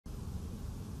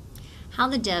How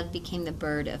the dove became the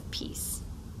bird of peace.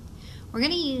 We're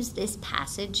going to use this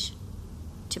passage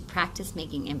to practice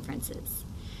making inferences.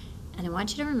 And I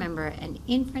want you to remember an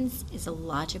inference is a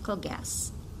logical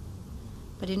guess.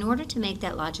 But in order to make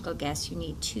that logical guess, you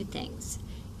need two things.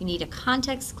 You need a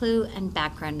context clue and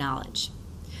background knowledge.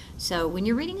 So when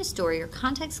you're reading a story, your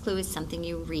context clue is something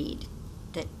you read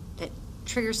that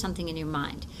triggers something in your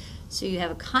mind. So you have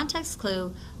a context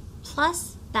clue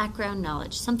plus background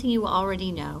knowledge, something you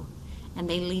already know, and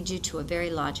they lead you to a very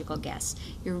logical guess.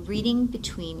 You're reading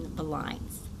between the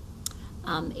lines.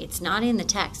 It's not in the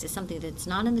text. It's something that's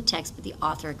not in the text, but the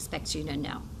author expects you to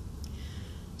know.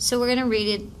 So we're going to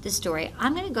read the story.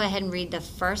 I'm going to go ahead and read the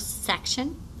first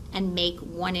section and make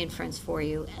one inference for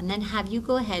you, and then have you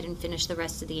go ahead and finish the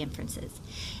rest of the inferences.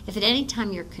 If at any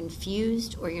time you're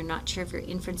confused or you're not sure if your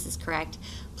inference is correct,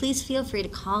 please feel free to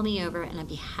call me over and I'd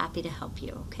be happy to help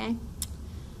you, okay?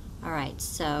 All right,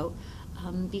 so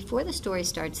before the story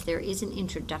starts, there is an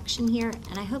introduction here,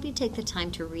 and I hope you take the time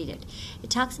to read it. It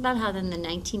talks about how in the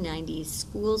 1990s,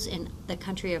 schools in the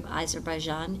country of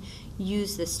Azerbaijan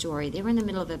used this story. They were in the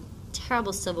middle of a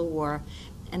terrible civil war,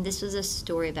 and this was a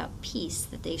story about peace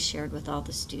that they shared with all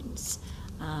the students.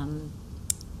 And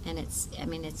it's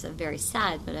a very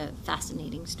sad but a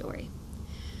fascinating story.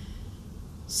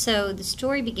 So the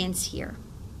story begins here,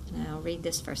 and I'll read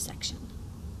this first section.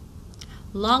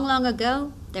 Long, long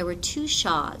ago, there were two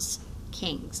Shahs,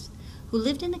 kings, who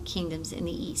lived in the kingdoms in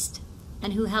the east,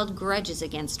 and who held grudges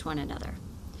against one another.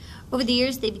 Over the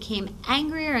years, they became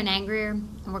angrier and angrier,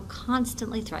 and were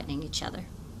constantly threatening each other.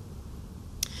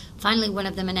 Finally, one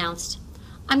of them announced,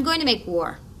 "I'm going to make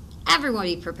war. Everyone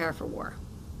be prepared for war."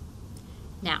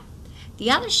 Now, the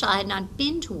other Shah had not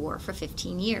been to war for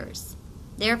 15 years.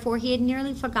 Therefore, he had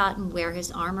nearly forgotten where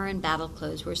his armor and battle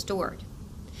clothes were stored.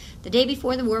 The day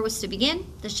before the war was to begin,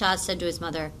 the Shah said to his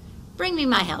mother, "Bring me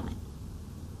my helmet."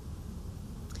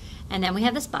 And then we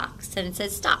have this box, and it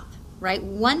says, "Stop. Write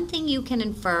one thing you can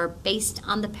infer based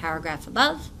on the paragraph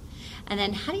above." And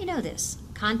then, how do you know this?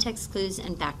 Context clues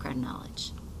and background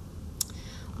knowledge.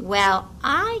 Well,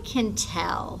 I can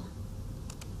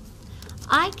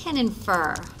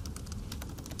infer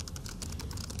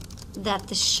that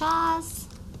the Shahs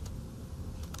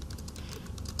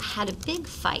had a big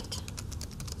fight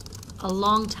a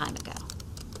long time ago.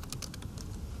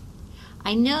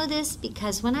 I know this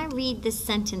because when I read this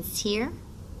sentence here,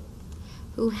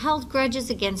 who held grudges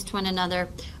against one another,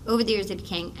 over the years they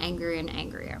became angrier and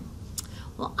angrier.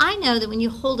 Well, I know that when you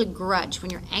hold a grudge,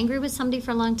 when you're angry with somebody for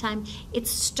a long time, it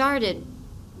started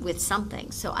with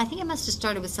something. So I think it must have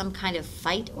started with some kind of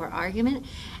fight or argument,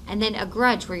 and then a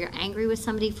grudge where you're angry with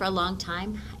somebody for a long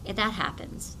time, that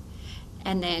happens.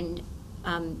 And then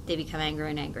they become angrier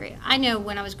and angrier. I know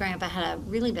when I was growing up, I had a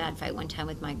really bad fight one time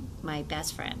with my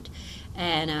best friend.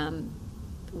 And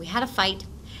we had a fight,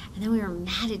 and then we were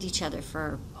mad at each other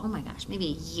for, oh my gosh, maybe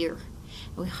a year.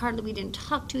 And we didn't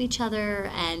talk to each other,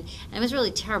 and it was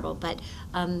really terrible. But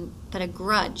a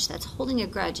grudge, that's holding a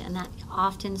grudge, and that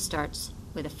often starts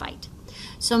with a fight.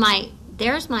 So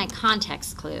there's my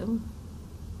context clue.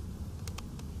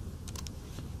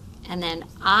 And then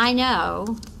I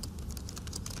know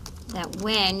that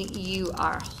when you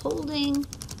are holding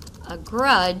a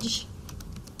grudge,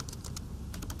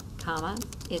 comma,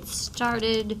 it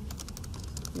started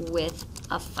with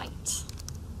a fight.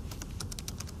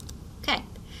 Okay,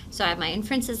 so I have my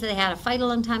inferences that they had a fight a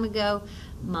long time ago.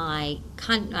 My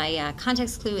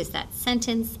context clue is that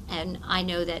sentence, and I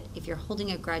know that if you're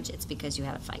holding a grudge, it's because you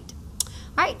had a fight.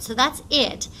 All right, so that's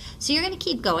it. So you're going to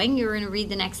keep going. You're going to read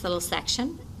the next little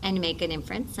section and make an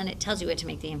inference, and it tells you what to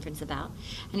make the inference about.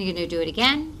 And you're going to do it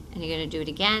again, and you're going to do it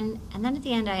again, and then at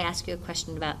the end I ask you a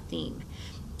question about theme.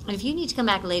 And if you need to come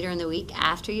back later in the week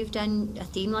after you've done a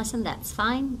theme lesson, that's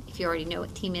fine. If you already know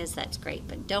what theme is, that's great,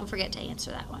 but don't forget to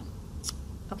answer that one.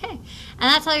 Okay, and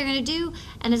that's all you're going to do.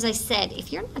 And as I said,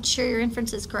 if you're not sure your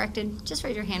inference is corrected, just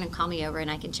raise your hand and call me over and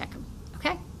I can check them.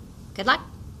 Okay, good luck.